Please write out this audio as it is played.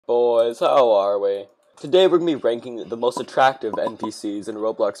boys, how are we? Today we're going to be ranking the most attractive NPCs in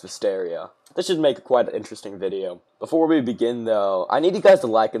Roblox Vesteria. This should make quite an interesting video. Before we begin though, I need you guys to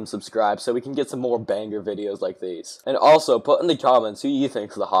like and subscribe so we can get some more banger videos like these. And also, put in the comments who you think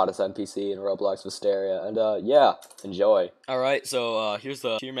is the hottest NPC in Roblox Vesteria, and yeah, enjoy. Alright, so here's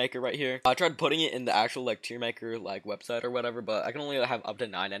the tier maker right here. I tried putting it in the actual tier maker website or whatever, but I can only have up to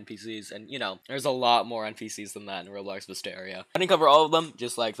 9 NPCs, and you know, there's a lot more NPCs than that in Roblox Vesteria. I didn't cover all of them,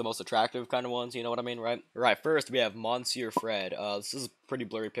 just the most attractive kind of ones, you know what I mean, right? Right, first we have Monsieur Fred. This is a pretty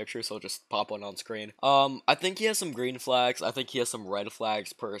blurry picture, so I'll just pop one on screen. I think he has some green flags, I think he has some red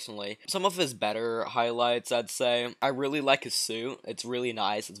flags personally. Some of his better highlights, I'd say. I really like his suit, it's really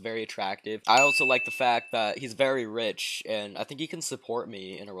nice, it's very attractive. I also like the fact that he's very rich, and I think he can support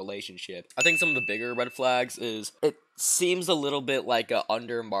me in a relationship. I think some of the bigger red flags is, it seems a little bit like a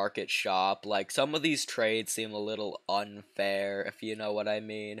under market shop. Like, some of these trades seem a little unfair, if you know what I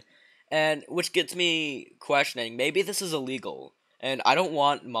mean. And, which gets me questioning, maybe this is illegal. And I don't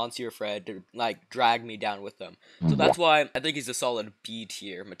want Monsieur Fred to, drag me down with them. So that's why I think he's a solid B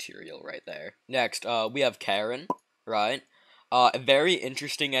tier material right there. Next, we have Karen, right? A very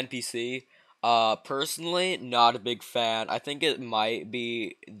interesting NPC. Personally, not a big fan. I think it might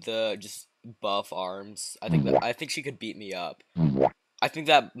be the just buff arms. I think she could beat me up. I think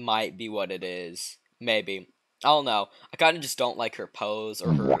that might be what it is. Maybe. I don't know. I kind of just don't like her pose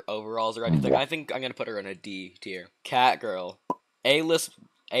or her overalls or anything. I think I'm gonna put her in a D tier. Catgirl.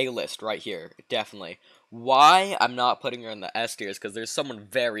 A-list right here. Definitely. Why I'm not putting her in the S tier is because there's someone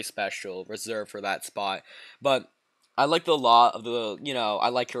very special reserved for that spot. But I like a lot of the, you know, I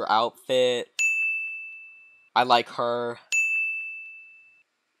like her outfit. I like her.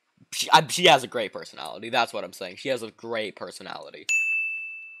 She has a great personality. That's what I'm saying. She has a great personality.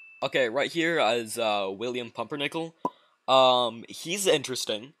 Okay, right here is William Pumpernickel. He's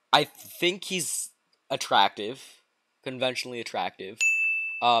interesting. I think he's attractive. Conventionally attractive.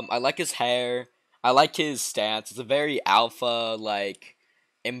 I like his hair. I like his stance. It's a very alpha,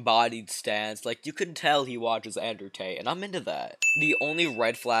 embodied stance. You can tell he watches Andrew Tate, and I'm into that. The only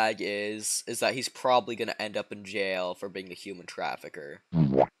red flag is that he's probably gonna end up in jail for being a human trafficker.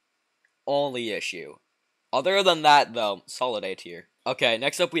 Only issue. Other than that, though, solid A tier. Okay,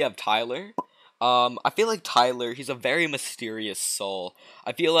 next up we have Tyler. I feel like Tyler, he's a very mysterious soul.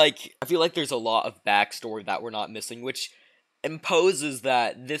 I feel like there's a lot of backstory that we're not missing, which imposes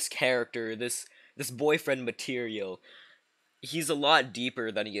that this character, this boyfriend material, he's a lot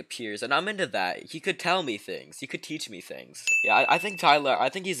deeper than he appears, and I'm into that. He could tell me things. He could teach me things. Yeah, I think Tyler, I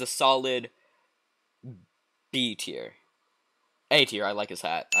think he's a solid B tier. A tier, I like his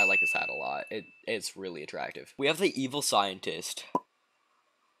hat. I like his hat a lot. It's really attractive. We have the evil scientist.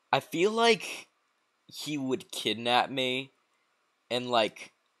 I feel like he would kidnap me and,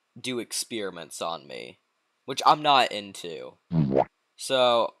 do experiments on me, which I'm not into.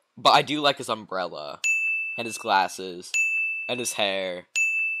 So, but I do like his umbrella, and his glasses, and his hair,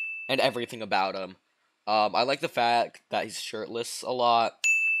 and everything about him. I like the fact that he's shirtless a lot,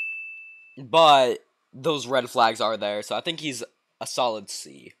 but those red flags are there, so I think he's a solid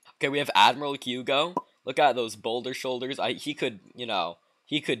C. Okay, we have Admiral Hugo. Look at those boulder shoulders. He could, you know,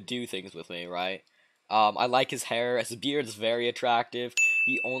 he could do things with me, right? I like his hair. His beard is very attractive.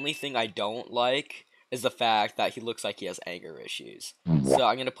 The only thing I don't like is the fact that he looks like he has anger issues. So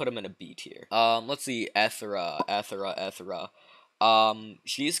I'm gonna put him in a B tier. Let's see, Ethera.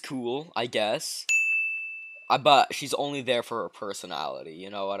 She's cool, I guess. But she's only there for her personality, you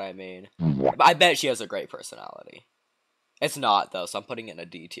know what I mean? I bet she has a great personality. It's not, though, so I'm putting it in a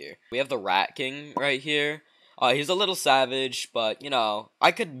D tier. We have the Ratking right here. He's a little savage, but, you know,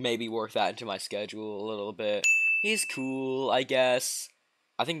 I could maybe work that into my schedule a little bit. He's cool, I guess.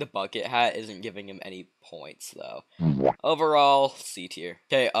 I think the bucket hat isn't giving him any points, though. Overall, C tier.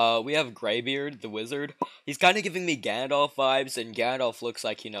 Okay, we have Greybeard the Wizard. He's kind of giving me Gandalf vibes, and Gandalf looks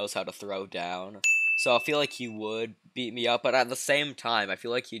like he knows how to throw down. So I feel like he would beat me up, but at the same time, I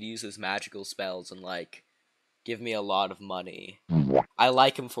feel like he'd use his magical spells and, give me a lot of money. I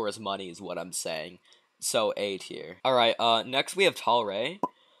like him for his money is what I'm saying. So A tier. Alright, next we have Tal-Ray.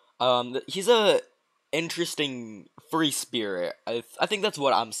 He's a interesting free spirit. I think that's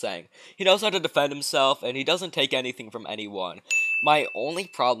what I'm saying. He knows how to defend himself, and he doesn't take anything from anyone. My only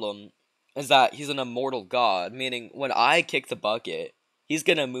problem is that he's an immortal god, meaning when I kick the bucket, he's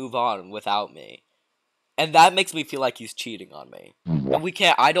gonna move on without me. And that makes me feel like he's cheating on me.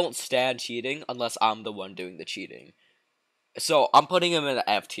 And I don't stand cheating unless I'm the one doing the cheating. So, I'm putting him in an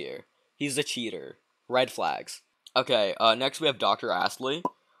F tier. He's a cheater. Red flags. Okay, next we have Dr. Astly.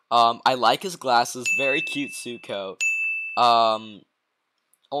 I like his glasses, very cute suit coat.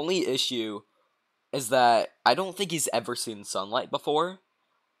 Only issue is that I don't think he's ever seen sunlight before,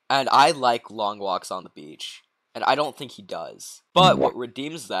 and I like long walks on the beach, and I don't think he does. But what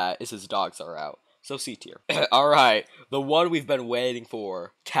redeems that is his dogs are out. So C tier. Alright, the one we've been waiting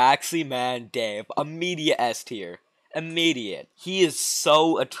for. Taxi Man Dave. Immediate S tier. Immediate. He is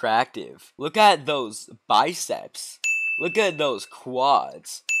so attractive. Look at those biceps. Look at those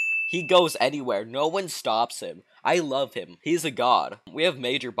quads. He goes anywhere. No one stops him. I love him. He's a god. We have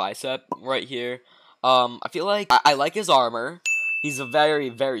Major Bicep right here. I feel like I like his armor. He's a very,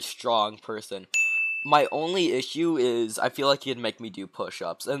 very strong person. My only issue is I feel like he'd make me do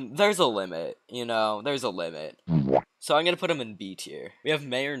push-ups, and there's a limit, you know, there's a limit. So I'm gonna put him in B tier. We have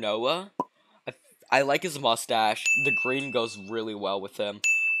Mayor Noah. I like his mustache. The green goes really well with him.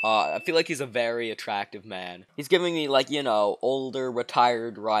 I feel like he's a very attractive man. He's giving me, like, you know, older,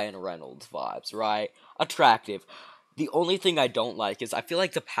 retired Ryan Reynolds vibes, right? Attractive. The only thing I don't like is I feel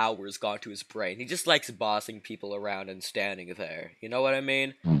like the power's gone to his brain. He just likes bossing people around and standing there. You know what I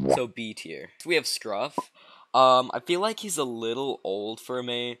mean? So B tier. So we have Scruff. I feel like he's a little old for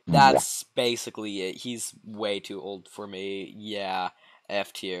me. That's basically it. He's way too old for me. Yeah.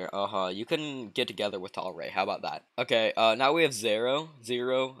 F tier. You couldn't get together with Tal-Ray. How about that? Okay, now we have Xero.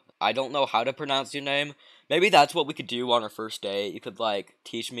 Xero. I don't know how to pronounce your name. Maybe that's what we could do on our first date. You could, like,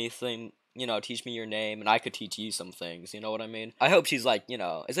 teach me teach me your name, and I could teach you some things, you know what I mean? I hope she's like, you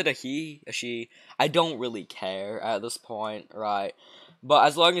know, is it a he, a she? I don't really care at this point, right? But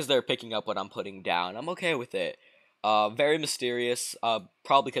as long as they're picking up what I'm putting down, I'm okay with it. Very mysterious,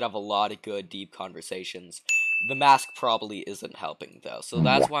 probably could have a lot of good, deep conversations. The mask probably isn't helping, though, so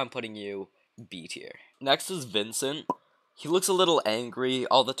that's why I'm putting you B tier. Next is Vincent. He looks a little angry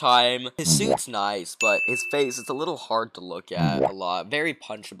all the time. His suit's nice, but his face, it's a little hard to look at a lot. Very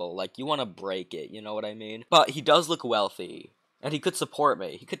punchable, like, you want to break it, you know what I mean? But he does look wealthy, and he could support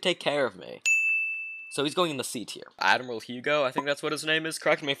me. He could take care of me. So he's going in the C tier. Admiral Hugo, I think that's what his name is.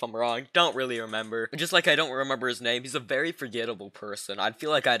 Correct me if I'm wrong. Don't really remember. Just like I don't remember his name, he's a very forgettable person. I'd feel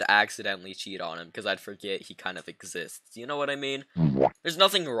like I'd accidentally cheat on him because I'd forget he kind of exists. You know what I mean? There's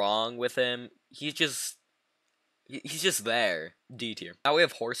nothing wrong with him. He's just there. D tier. Now we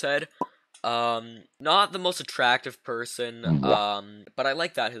have Horsehead. Not the most attractive person, but I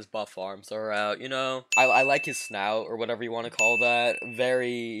like that his buff arms are out, you know? I like his snout, or whatever you want to call that.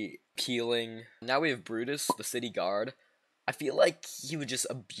 Very appealing. Now we have Brutus, the city guard. I feel like he would just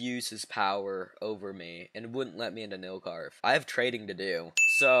abuse his power over me, and wouldn't let me into Nilcarf. I have trading to do,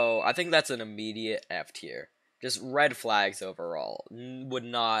 so I think that's an immediate F tier. Just red flags overall. Would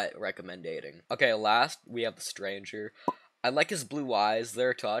not recommend dating. Okay, last, we have the stranger. I like his blue eyes,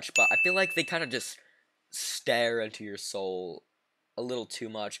 they're a touch, but I feel like they kind of just stare into your soul a little too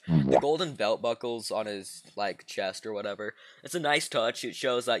much. The golden belt buckles on his, like, chest or whatever, it's a nice touch. It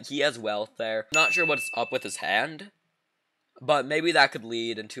shows that he has wealth there. Not sure what's up with his hand, but maybe that could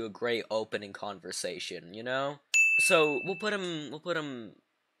lead into a great opening conversation, you know? So, we'll put him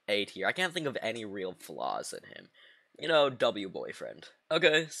A tier. I can't think of any real flaws in him. You know, W boyfriend.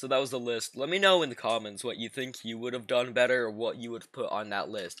 Okay, so that was the list. Let me know in the comments what you think you would have done better, or what you would have put on that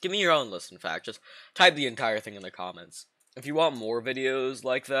list. Give me your own list, in fact. Just type the entire thing in the comments. If you want more videos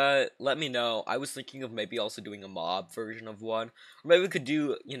like that, let me know. I was thinking of maybe also doing a mob version of one. Or maybe we could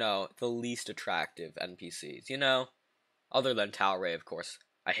do, you know, the least attractive NPCs, you know? Other than Tal-Ray, of course.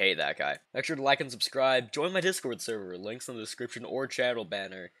 I hate that guy. Make sure to like and subscribe. Join my Discord server. Links in the description or channel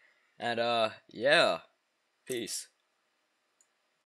banner. And, yeah. Peace.